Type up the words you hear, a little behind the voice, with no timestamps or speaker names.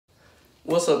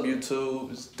What's up,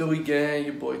 YouTube? It's Dewey Gang,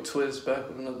 your boy Twist, back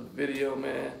with another video,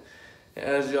 man. And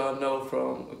as y'all know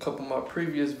from a couple of my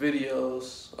previous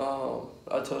videos,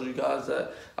 I told you guys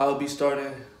that I'll be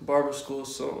starting barber school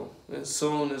soon. And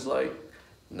soon is like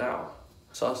now.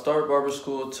 So I start barber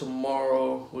school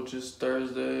tomorrow, which is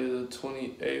Thursday the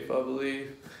 28th, I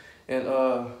believe. And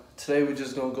today we're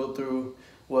just gonna go through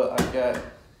what I got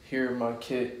here in my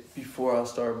kit before I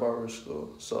start barber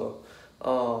school. So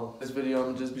this video I'm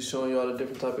gonna just be showing y'all the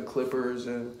different type of clippers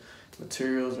and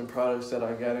materials and products that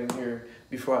I got in here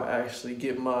before I actually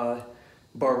get my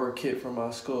barber kit from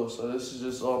my school. So this is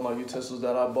just all my utensils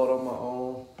that I bought on my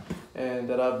own and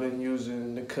that I've been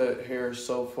using to cut hair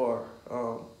so far.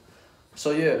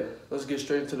 So yeah, let's get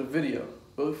straight into the video.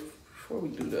 But before we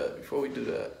do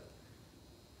that,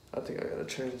 I think I gotta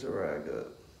change the rag up.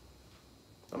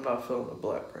 I'm not feeling the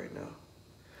black right now.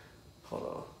 Hold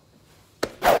on.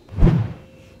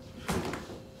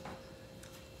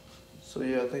 So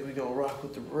yeah, I think we're gonna rock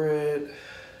with the red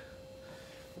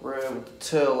with the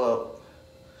tail out.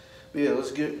 But yeah,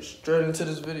 let's get straight into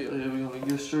this video. Yeah, we're gonna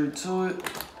get straight to it.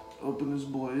 Open this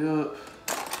boy up.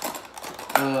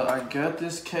 I got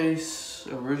this case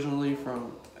originally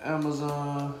from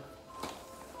Amazon.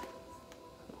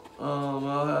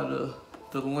 I'll have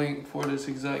the link for this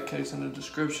exact case in the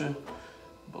description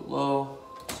below.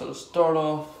 So to start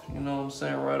off, you know what I'm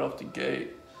saying, right off the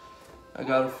gate, I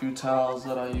got a few towels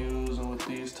that I use, and with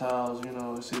these towels, you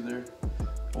know, it's either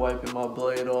wiping my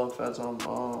blade off as I'm,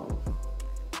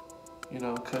 you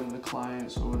know, cutting the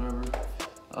clients or whatever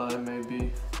it may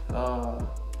be.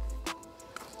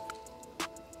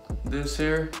 This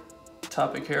here,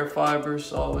 Topic hair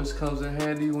fibers, always comes in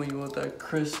handy when you want that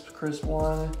crisp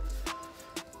line.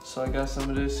 So I got some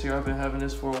of this here. I've been having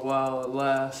this for a while. It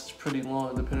lasts pretty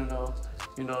long, depending on,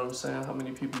 you know what I'm saying, how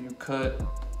many people you cut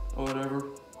or whatever.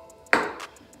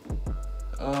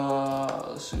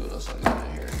 Let's see what else I got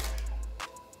in here.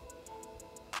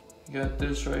 You got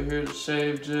this right here, the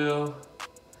shave gel,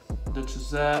 the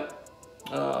Zap.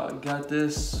 Got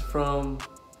this from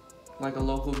like a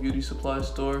local beauty supply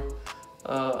store.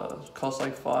 It costs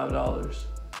like $5.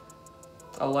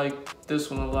 I like this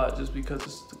one a lot just because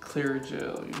it's the clear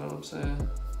gel, you know what I'm saying?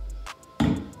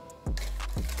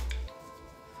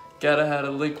 Gotta have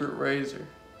a liquid razor.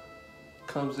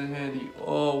 Comes in handy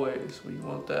always when you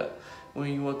want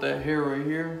that hair right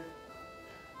here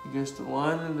against the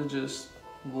lining to just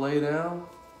lay down.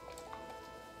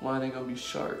 Line ain't gonna be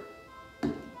sharp.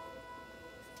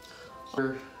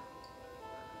 A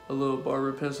little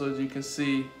barber pencil, as you can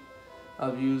see,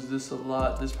 I've used this a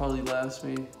lot. This probably lasts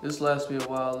me a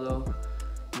while though,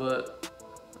 but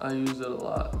I use it a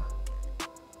lot.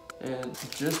 And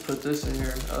just put this in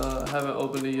here. I haven't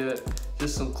opened it yet.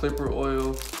 Just some clipper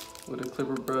oil with a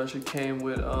clipper brush. It came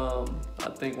with I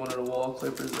think one of the wall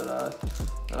clippers that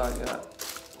I got.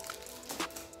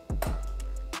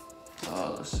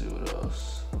 Let's see what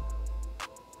else.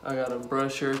 I got a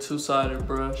brush here, two-sided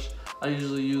brush. I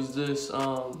usually use this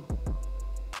for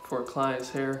a client's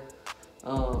hair.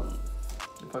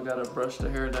 If I gotta brush the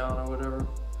hair down or whatever.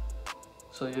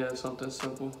 So yeah, something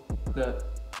simple that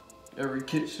every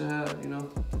kit should have, you know.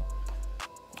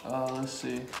 Let's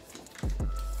see.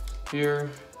 Here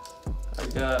I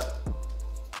got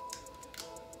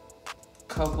a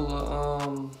couple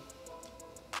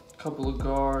of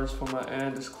guards for my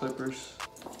Andis clippers.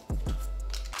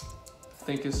 I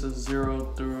think it's a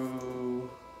 0 through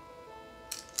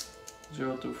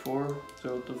 4,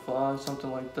 0 through 5,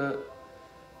 something like that.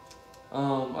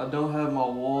 I don't have my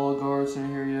wall guards in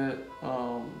here yet.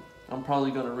 I'm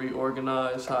probably gonna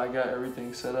reorganize how I got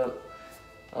everything set up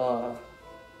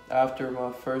after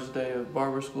my first day of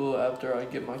barber school, after I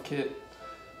get my kit.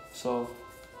 So,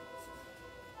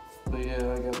 but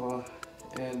yeah, I got my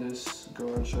Andis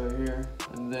guards right here.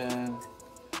 And then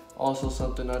also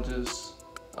something I just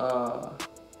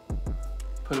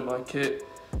put in my kit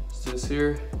is this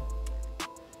here.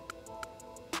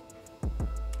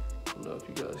 I don't know if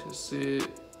you guys can see it.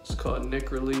 It's called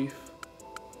Nick Relief.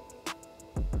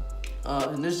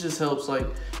 And this just helps, like,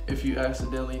 if you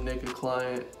accidentally nick a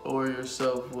client or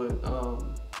yourself with,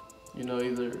 you know,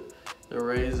 either the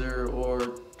razor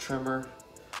or trimmer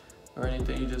or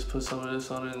anything, you just put some of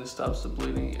this on it and it stops the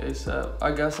bleeding ASAP.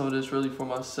 I got some of this really for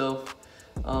myself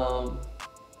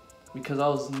because I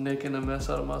was nicking a mess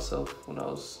out of myself when I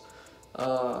was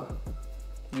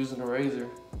using a razor.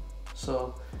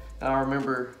 So I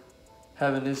remember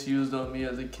having this used on me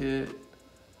as a kid,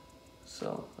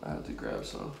 so I had to grab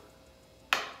some.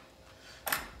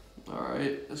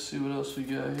 Alright, let's see what else we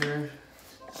got here.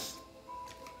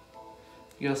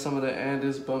 You got some of the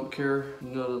Andis bump care. You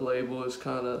know, the label is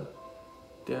kind of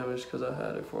damaged because I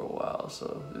had it for a while.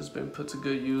 So it's been put to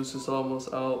good use. It's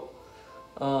almost out.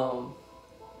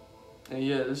 And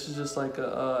yeah, this is just like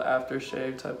a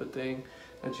aftershave type of thing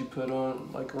that you put on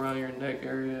like around your neck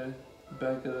area,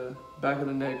 back of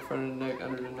the neck, front of the neck,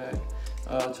 under the neck,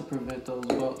 to prevent those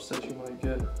bumps that you might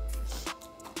get.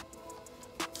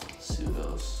 Let's see what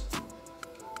else.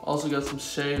 Also got some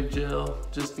shave gel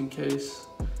just in case,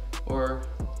 or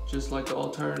just like an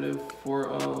alternative for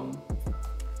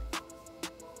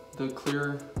the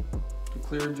clear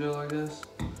gel, I guess.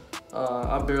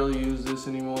 I barely use this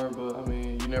anymore, but I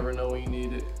mean, you never know when you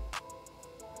need it.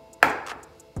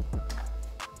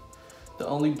 The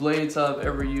only blades I've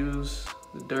ever used,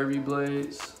 the derby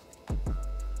blades.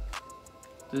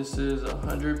 This is a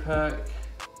 100 pack,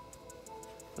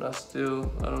 but I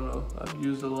don't know, I've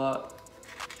used a lot.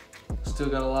 Still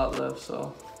got a lot left,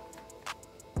 so.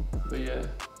 But yeah,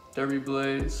 derby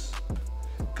blades,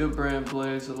 good brand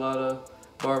blades. A lot of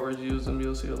barbers use them.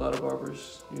 You'll see a lot of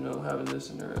barbers, you know, having this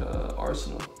in their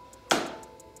arsenal.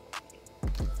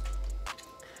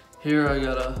 Here I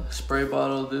got a spray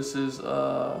bottle. This is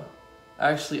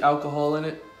actually alcohol in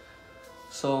it.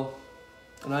 So,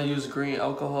 and I use green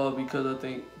alcohol because I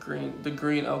think the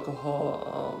green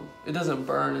alcohol, it doesn't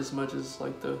burn as much as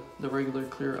like the regular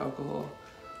clear alcohol,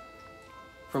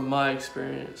 from my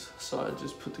experience. So I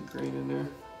just put the green in there.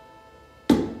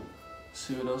 Let's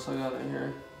see what else I got in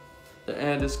here. The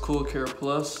Andis Cool Care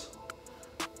Plus.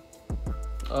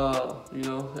 You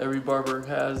know, every barber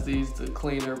has these, the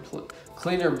cleaner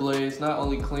blades. Not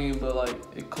only clean, but like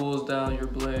it cools down your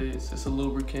blades. It's a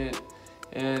lubricant,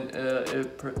 and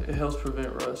it helps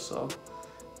prevent rust. So,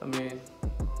 I mean,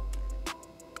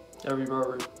 every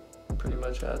barber pretty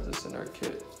much has this in their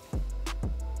kit.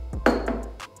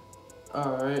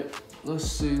 All right, let's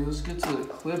see. Let's get to the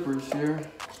clippers here.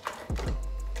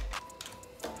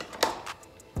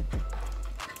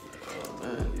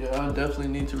 Yeah, I definitely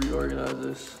need to reorganize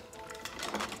this.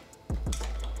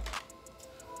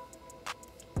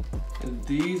 And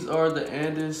these are the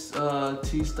Andis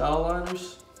T-style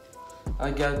liners.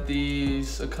 I got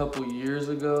these a couple years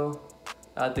ago.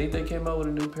 I think they came out with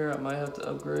a new pair. I might have to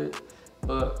upgrade,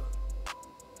 but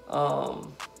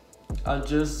I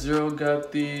just zero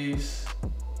got these,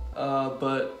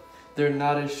 but they're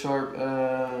not as sharp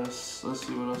as, let's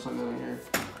see what else I got in here.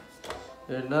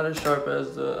 They're not as sharp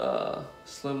as the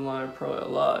Slimline Pro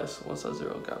LIs once I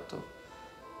zero got them.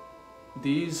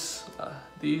 These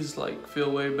like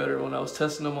feel way better. When I was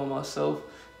testing them on myself,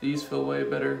 these feel way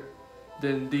better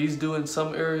than these do in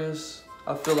some areas.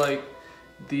 I feel like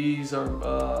these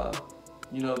are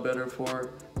you know, better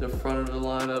for the front of the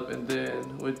lineup, and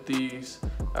then with these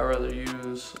I rather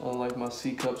use on like my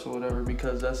C cups or whatever,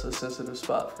 because that's a sensitive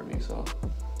spot for me. So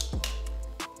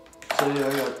yeah,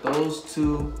 I got those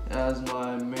two as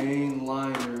my main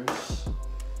liners.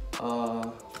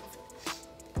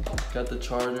 Got the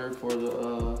charger for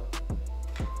the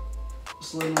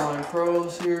Slimline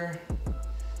Pros here.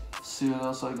 Let's see what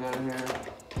else I got here.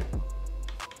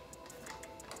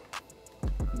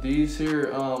 These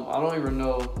here, I don't even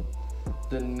know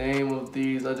the name of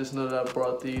these. I just know that I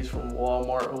brought these from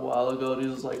Walmart a while ago.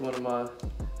 These was like one of my,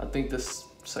 I think the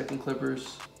second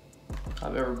clippers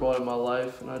I've ever bought in my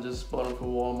life, and I just bought them from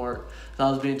Walmart. I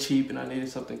was being cheap and I needed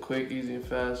something quick, easy, and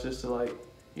fast, just to like,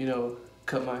 you know,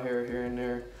 cut my hair here and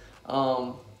there.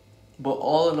 But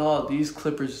all in all, these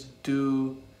clippers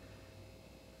do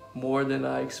more than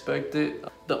I expected.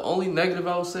 The only negative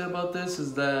I would say about this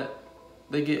is that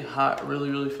they get hot really,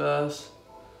 really fast.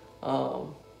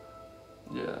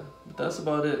 Yeah, but that's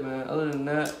about it, man. Other than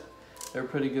that, they're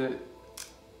pretty good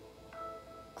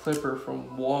clipper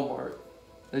from Walmart.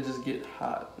 They just get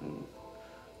hot, and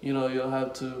you know, you'll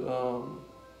have to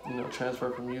you know,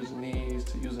 transfer from using these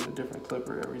to using a different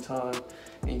clipper every time,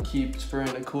 and keep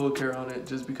spraying the Cool Care on it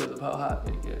just because of how hot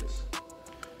it gets.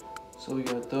 So we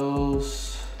got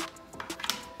those,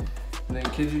 and then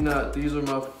kid you not, these are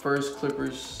my first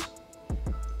clippers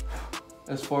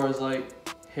as far as like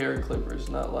hair clippers,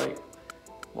 not like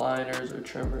liners or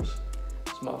trimmers.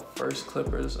 It's my first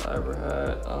clippers I ever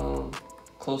had.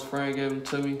 Close friend gave them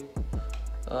to me.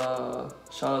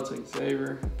 Shout out to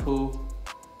Xavier, Pooh,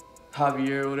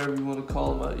 Javier, whatever you want to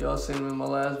call him. Y'all seen him in my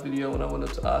last video when I went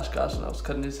up to Oshkosh and I was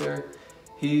cutting his hair.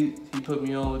 He put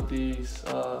me on with these,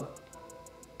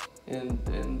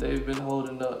 and they've been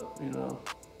holding up, you know.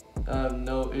 I have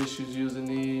no issues using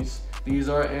these. These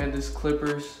are Andis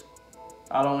clippers.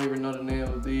 I don't even know the name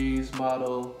of these,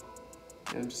 model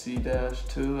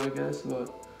MC-2, I guess,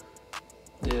 but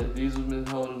yeah, these have been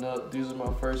holding up. These are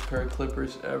my first pair of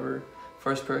clippers ever.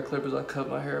 First pair of clippers I cut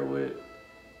my hair with,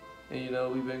 and you know,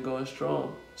 we've been going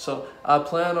strong. So I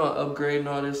plan on upgrading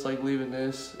all this, like leaving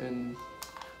this and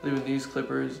leaving these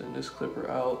clippers and this clipper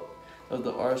out of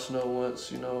the arsenal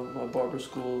once, you know, my barber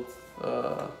school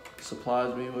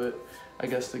supplies me with, I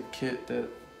guess, the kit that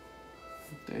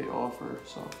they offer.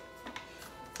 So,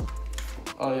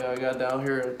 oh yeah, I got down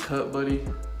here a cut buddy.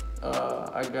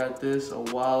 I got this a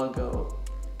while ago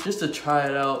just to try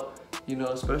it out, you know,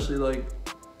 especially like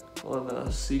on the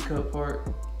C cut part.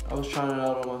 I was trying it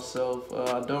out on myself.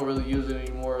 I don't really use it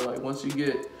anymore. Like once you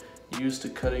get used to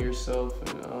cutting yourself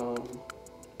and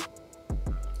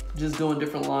just doing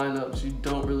different lineups, you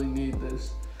don't really need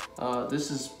this.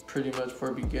 This is pretty much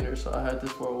for beginners, so I had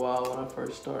this for a while when I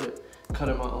first started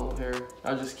cutting my own hair.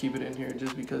 I just keep it in here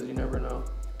just because you never know.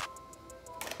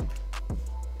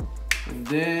 And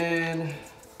then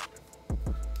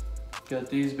got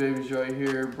these babies right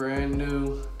here, brand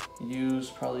new,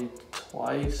 used probably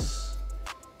twice,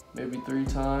 maybe 3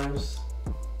 times.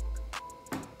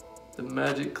 The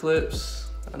magic clips.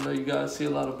 I know you guys see a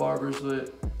lot of barbers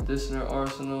with this in their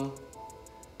arsenal.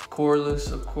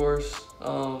 Cordless, of course.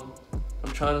 I'm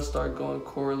trying to start going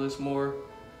cordless more.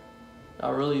 I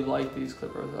really like these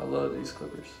clippers. I love these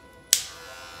clippers.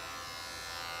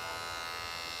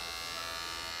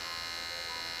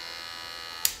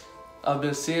 I've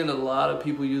been seeing a lot of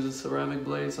people using ceramic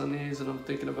blades on these, and I'm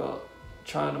thinking about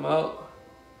trying them out.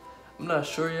 I'm not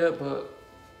sure yet, but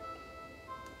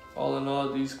all in all,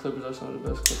 these clippers are some of the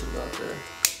best clippers out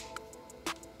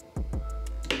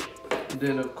there. And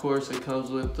then of course it comes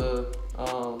with the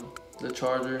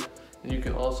charger, and you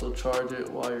can also charge it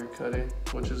while you're cutting,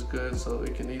 which is good. So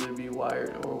it can either be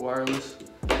wired or wireless.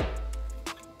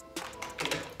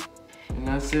 And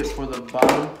that's it for the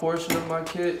bottom portion of my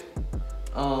kit.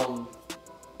 I don't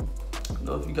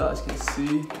know if you guys can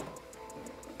see.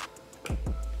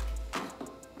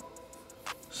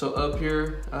 So up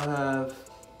here I have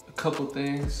a couple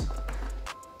things.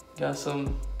 Got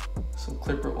some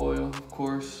clipper oil, of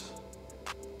course.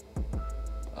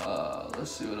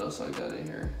 Let's see what else I got in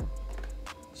here.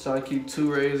 So I keep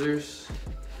 2 razors.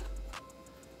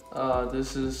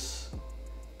 This is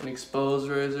an exposed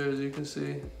razor, as you can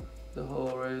see. The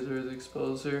whole razor is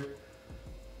exposed here.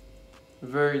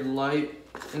 Very light.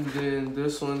 And then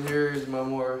this one here is my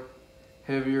more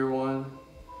heavier one,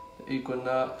 the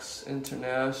Equinox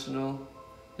International.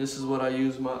 This is what I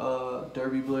use my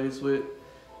derby blades with.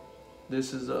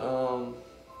 This is the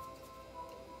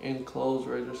enclosed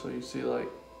razor, so you see like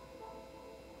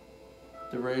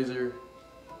the razor,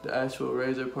 the actual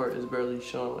razor part is barely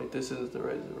shown. Like this is the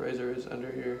razor. The razor is under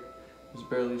here. It's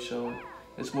barely shown.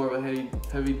 It's more of a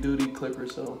heavy duty clipper,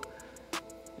 so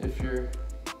if you're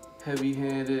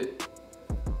heavy-handed,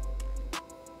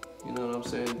 you know what I'm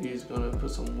saying, these gonna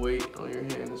put some weight on your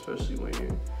hand, especially when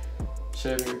you're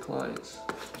shaving your clients.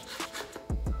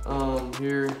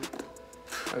 Here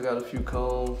I got a few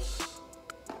combs.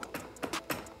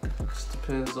 Just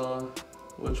depends on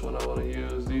which one I want to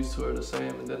use. These 2 are the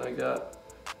same, and then I got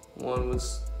one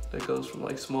that goes from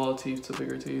like small teeth to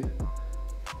bigger teeth.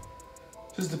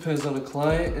 Just depends on the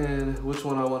client and which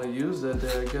one I want to use that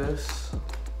day, I guess.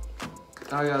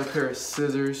 I got a pair of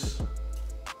scissors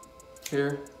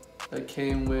here that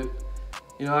came with,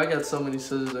 you know, I got so many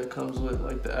scissors that comes with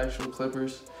like the actual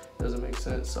clippers. Doesn't make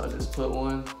sense, so I just put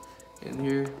one in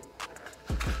here.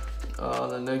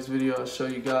 The next video I'll show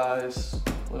you guys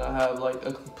when I have like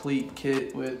a complete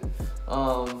kit with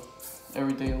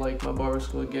everything like my barber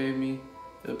school gave me.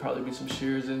 There'll probably be some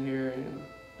shears in here, and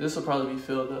this will probably be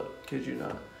filled up, kid you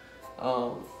not.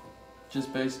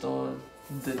 Just based on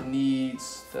the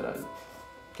needs that I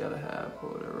gotta have or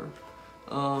whatever.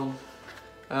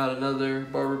 I got another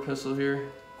barber pistol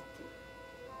here.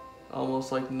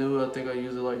 Almost like new. I think I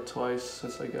used it like twice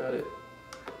since I got it.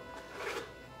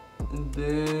 And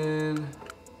then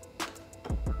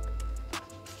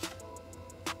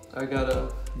I got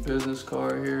a business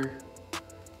card here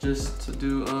just to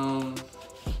do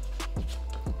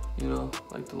you know,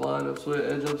 like the lineups with,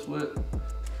 edge ups with,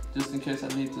 just in case I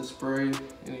need to spray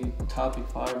any topic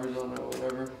fibers on it or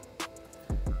whatever.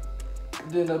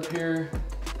 Then up here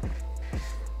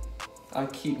I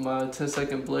keep my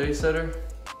 10-second blade setter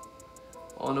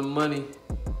on the money.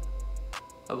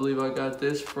 I believe I got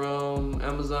this from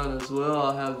Amazon as well.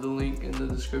 I'll have the link in the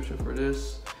description for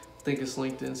this. I think it's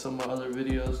linked in some of my other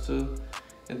videos too.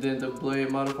 And then the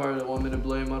blade modifier, the 1-minute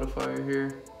blade modifier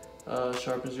here,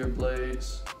 sharpens your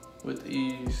blades with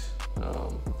ease.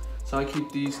 So I keep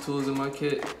these tools in my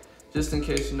kit just in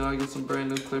case, you know, I get some brand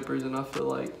new clippers and I feel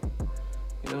like,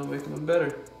 you know, making them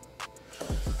better.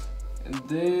 And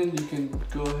then you can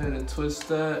go ahead and twist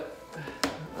that,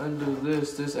 undo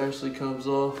this. This actually comes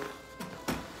off.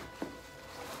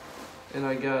 And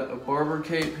I got a barber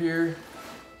cape here.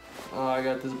 I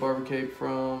got this barber cape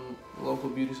from a local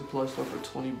beauty supply store for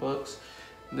 20 bucks.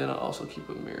 And then I also keep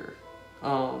a mirror.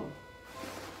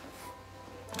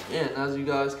 And as you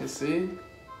guys can see,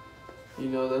 you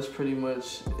know, that's pretty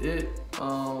much it.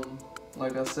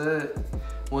 Like I said,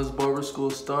 once barber school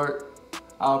start,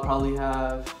 I'll probably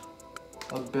have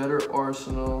a better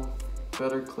arsenal,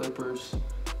 better clippers,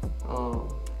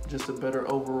 just a better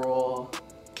overall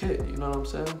kit, you know what I'm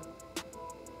saying?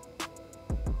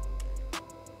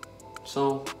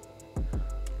 So,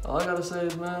 all I gotta say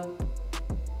is, man,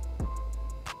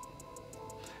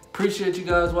 appreciate you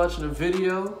guys watching the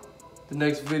video. The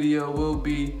next video will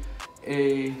be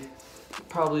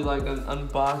probably like an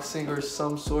unboxing or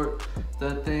some sort,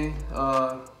 that thing.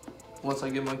 Once I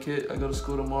get my kit, I go to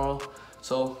school tomorrow.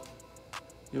 So,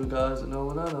 you guys know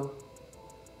what I know.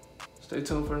 Stay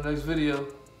tuned for the next video.